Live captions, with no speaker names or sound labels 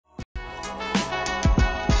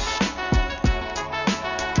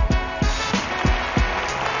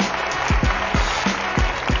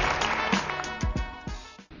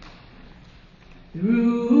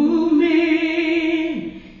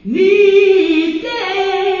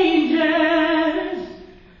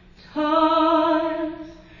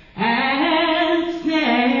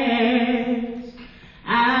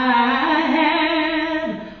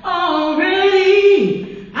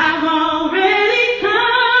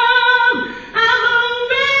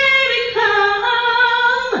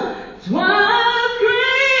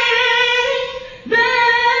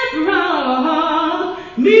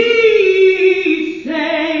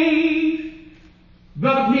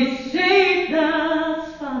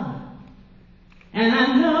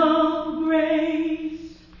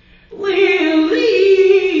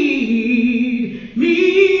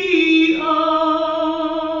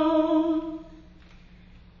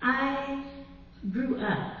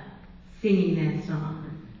singing that song.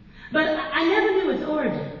 But I never knew its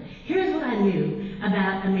origin. Here's what I knew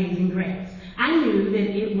about Amazing Grace. I knew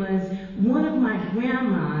that it was one of my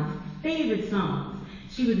grandma's favorite songs.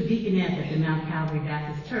 She was a deaconess at the Mount Calvary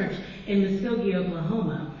Baptist Church in Muskogee,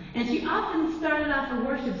 Oklahoma. And she often started off her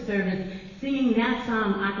worship service singing that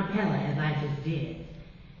song a cappella, as I just did.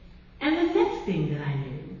 And the next thing that I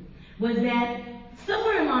knew was that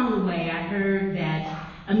somewhere along the way I heard that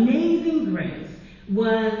Amazing Grace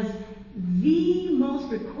was the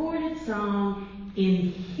most recorded song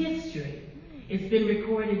in history. It's been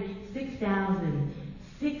recorded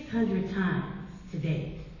 6,600 times to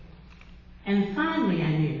date. And finally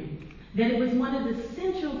I knew that it was one of the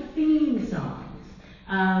central theme songs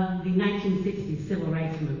of the 1960s civil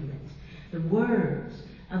rights movement. The words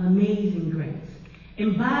of Amazing Grace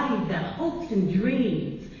embodied the hopes and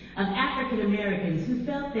dreams of African Americans who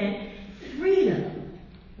felt that freedom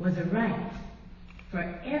was a right for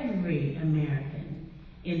every American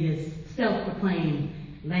in this self-proclaimed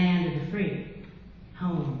land of the free,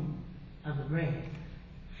 home of the brave.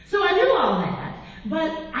 So I knew all that,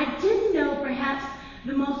 but I didn't know perhaps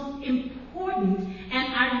the most important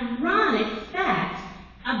and ironic fact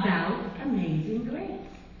about Amazing Grace.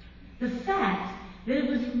 The fact that it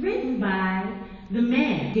was written by the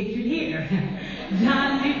man pictured here,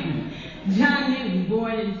 John Newton. John Newton,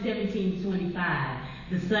 born in 1725,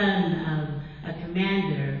 the son of a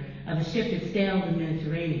commander of a ship that sailed the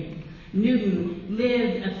Mediterranean. Newton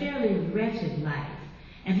lived a fairly wretched life,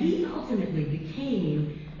 and he ultimately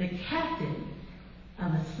became the captain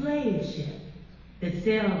of a slave ship that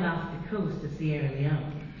sailed off the coast of Sierra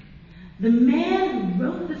Leone. The man who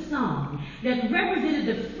wrote the song that represented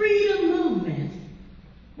the freedom movement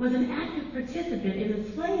was an active participant in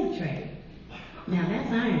the slave trade. Now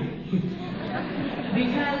that's irony,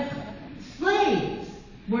 because slaves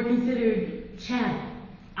were considered chattel,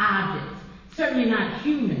 objects, certainly not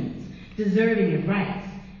humans deserving of rights.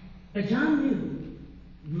 But John Newton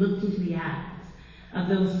looked into the eyes of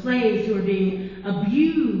those slaves who were being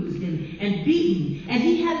abused and beaten, and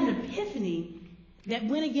he had an epiphany that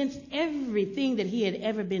went against everything that he had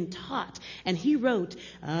ever been taught. And he wrote,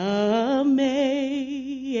 Amazing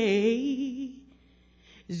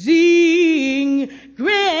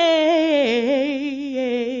Grace,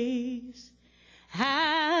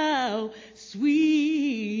 how sweet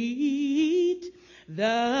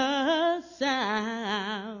the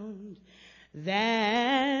sound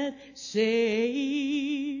that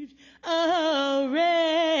saved a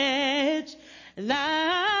wretch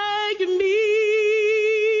like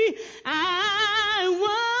me. I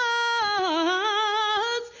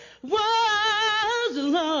was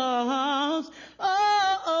lost,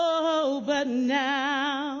 but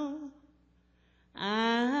now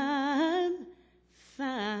I'm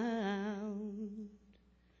found.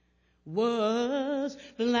 Was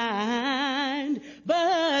blind,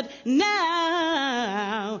 but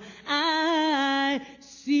now I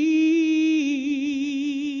see.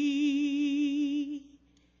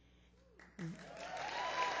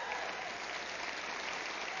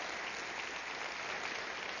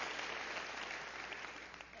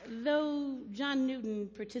 Though John Newton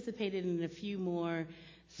participated in a few more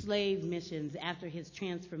slave missions after his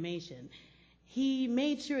transformation, he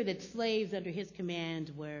made sure that slaves under his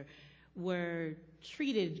command were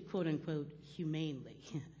treated, quote unquote, humanely.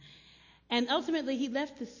 And ultimately, he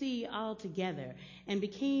left the sea altogether and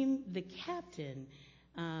became the captain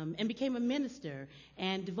and became a minister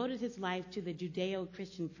and devoted his life to the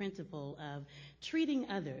Judeo-Christian principle of treating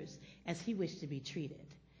others as he wished to be treated.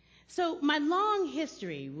 So my long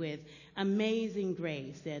history with Amazing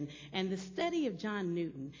Grace and the study of John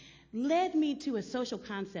Newton led me to a social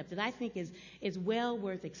concept that I think is well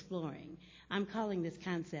worth exploring. I'm calling this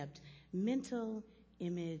concept mental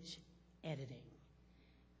image editing.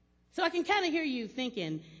 So I can kind of hear you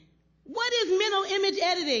thinking, what is mental image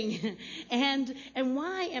editing? and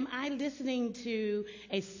why am I listening to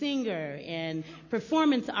a singer and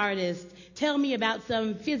performance artist tell me about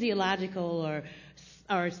some physiological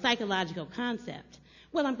or psychological concept?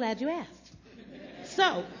 Well, I'm glad you asked.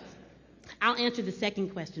 So I'll answer the second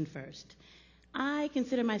question first. I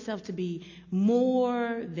consider myself to be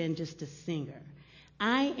more than just a singer.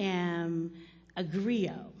 I am a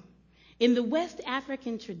griot. In the West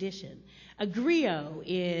African tradition, a griot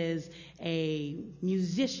is a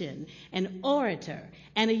musician, an orator,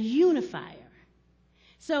 and a unifier.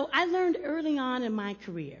 So I learned early on in my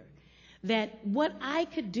career that what I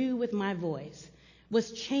could do with my voice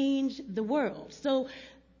was change the world. So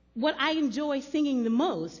what I enjoy singing the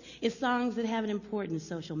most is songs that have an important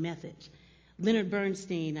social message. Leonard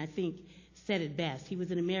Bernstein, I think, said it best. He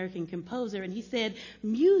was an American composer, and he said,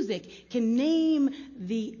 music can name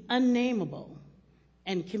the unnameable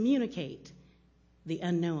and communicate the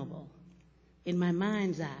unknowable. In my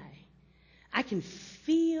mind's eye, I can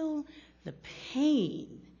feel the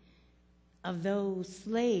pain of those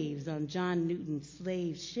slaves on John Newton's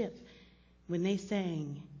slave ship when they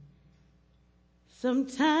sang,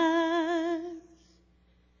 "Sometimes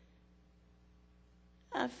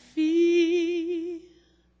I feel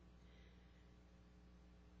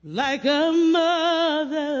like a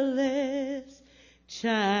motherless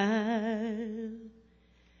child.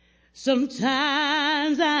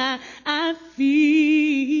 Sometimes I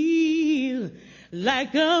feel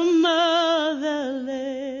like a motherless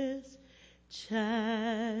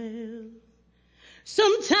child.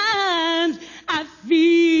 Sometimes I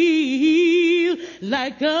feel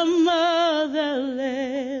like a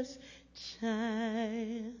motherless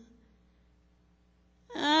child.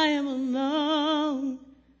 I am a long,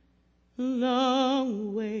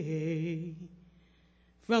 long way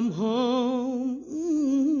from home.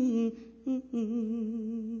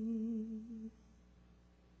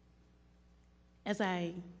 As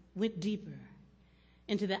I went deeper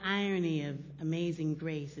into the irony of Amazing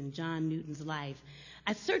Grace in John Newton's life,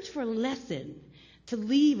 I searched for a lesson to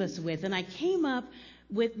leave us with, and I came up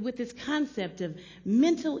with this concept of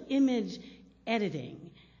mental image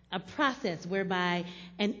editing, a process whereby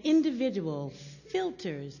an individual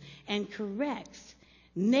filters and corrects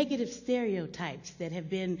negative stereotypes that have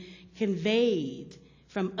been conveyed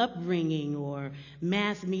from upbringing or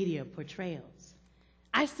mass media portrayals.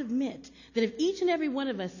 I submit that if each and every one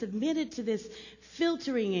of us submitted to this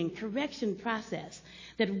filtering and correction process,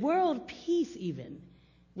 that world peace even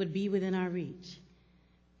would be within our reach.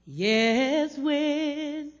 Yes,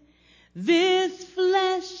 when this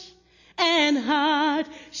flesh and heart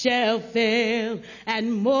shall fail,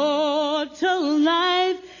 and mortal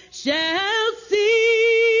life shall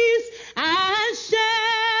cease, I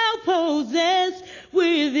shall possess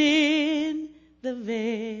within the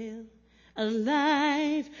veil a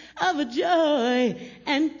life of joy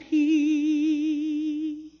and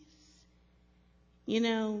peace. You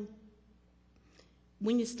know,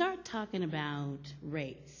 when you start talking about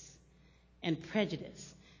race and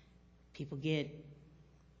prejudice, people get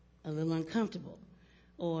a little uncomfortable,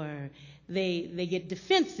 or they get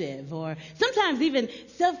defensive, or sometimes even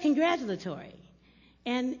self-congratulatory.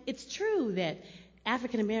 And it's true that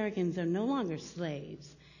African Americans are no longer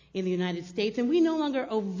slaves in the United States, and we no longer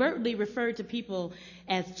overtly refer to people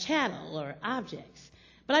as chattel or objects.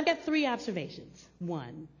 But I've got 3 observations.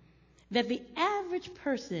 1, that the average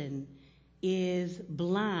person is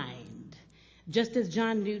blind, just as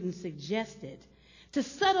John Newton suggested, to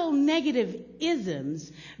subtle negative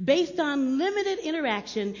isms based on limited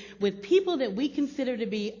interaction with people that we consider to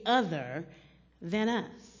be other than us.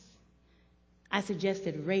 I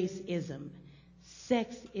suggested racism,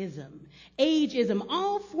 sexism, ageism,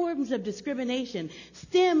 all forms of discrimination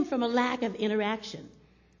stem from a lack of interaction.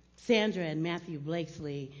 Sandra and Matthew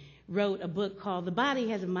Blakesley wrote a book called The Body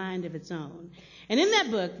Has a Mind of Its Own. And in that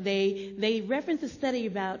book, they reference a study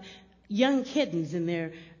about young kittens in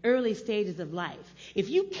their early stages of life. If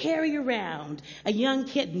you carry around a young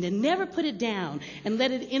kitten and never put it down and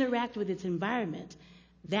let it interact with its environment,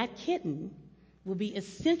 that kitten will be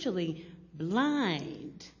essentially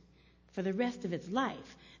blind for the rest of its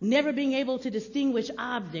life, never being able to distinguish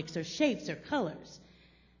objects or shapes or colors.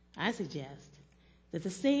 I suggest that the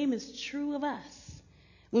same is true of us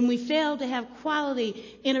when we fail to have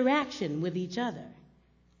quality interaction with each other.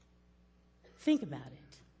 Think about it.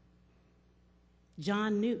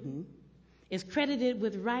 John Newton is credited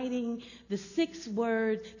with writing the 6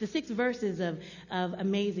 verses of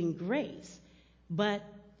Amazing Grace, but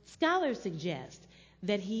scholars suggest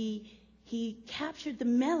that he captured the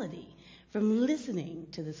melody from listening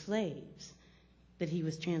to the slaves that he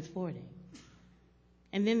was transporting.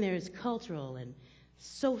 And then there's cultural and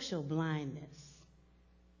social blindness.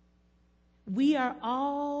 We are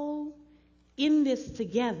all in this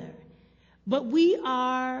together, but we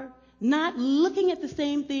are not looking at the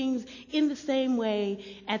same things in the same way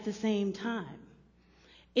at the same time.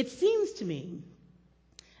 It seems to me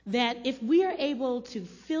that if we are able to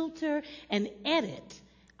filter and edit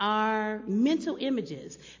our mental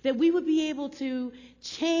images, that we would be able to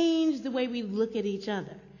change the way we look at each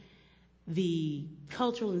other. The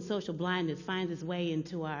cultural and social blindness finds its way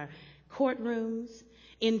into our courtrooms,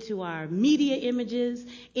 into our media images,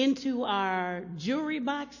 into our jewelry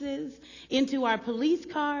boxes, into our police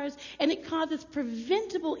cars, and it causes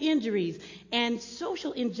preventable injuries and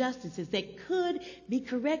social injustices that could be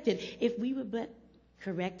corrected if we would but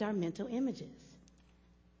correct our mental images.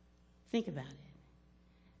 Think about it.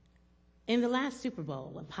 In the last Super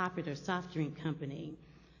Bowl, a popular soft drink company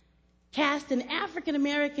cast an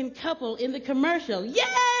African-American couple in the commercial.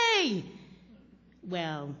 Yay!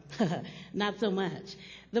 Well, not so much.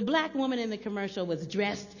 The black woman in the commercial was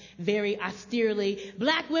dressed very austerely.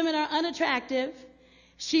 Black women are unattractive.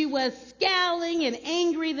 She was scowling and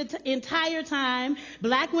angry the entire time.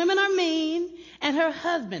 Black women are mean. And her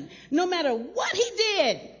husband, no matter what he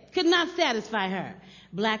did, could not satisfy her.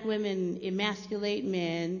 Black women emasculate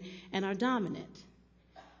men and are dominant.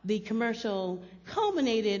 The commercial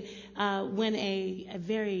culminated when a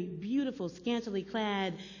very beautiful, scantily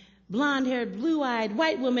clad, blonde-haired, blue-eyed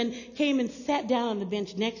white woman came and sat down on the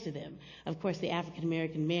bench next to them. Of course, the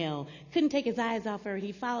African-American male couldn't take his eyes off her.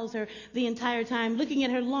 He follows her the entire time, looking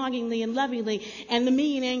at her longingly and lovingly. And the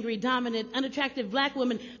mean, angry, dominant, unattractive black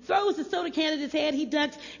woman throws the soda can at his head. He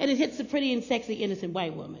ducks, and it hits the pretty and sexy, innocent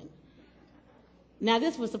white woman. Now,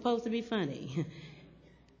 this was supposed to be funny.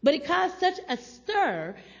 But it caused such a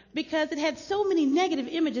stir because it had so many negative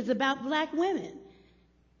images about black women.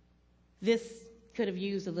 This could have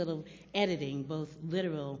used a little editing, both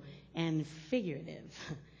literal and figurative.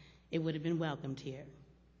 It would have been welcomed here.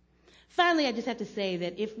 Finally, I just have to say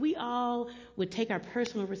that if we all would take our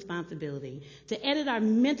personal responsibility to edit our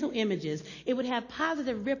mental images, it would have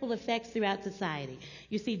positive ripple effects throughout society.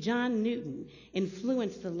 You see, John Newton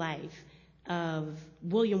influenced the life of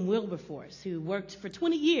William Wilberforce, who worked for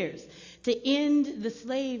 20 years to end the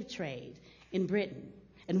slave trade in Britain.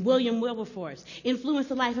 And William Wilberforce influenced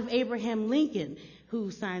the life of Abraham Lincoln,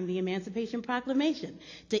 who signed the Emancipation Proclamation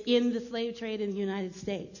to end the slave trade in the United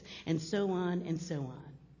States, and so on and so on.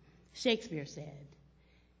 Shakespeare said,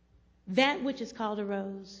 "That which is called a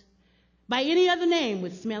rose, by any other name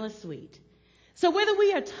would smell as sweet." So whether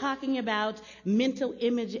we are talking about mental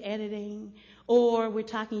image editing, or we're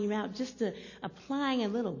talking about just applying a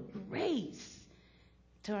little grace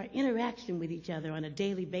to our interaction with each other on a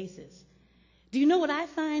daily basis, do you know what I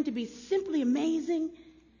find to be simply amazing?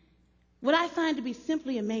 What I find to be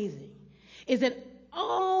simply amazing is that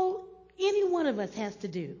all any one of us has to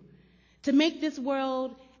do to make this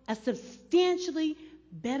world a substantially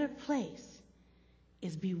better place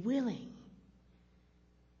is be willing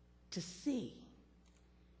to see.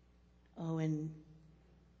 Oh, and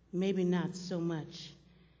maybe not so much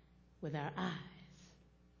with our eyes,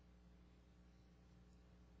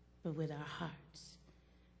 but with our hearts.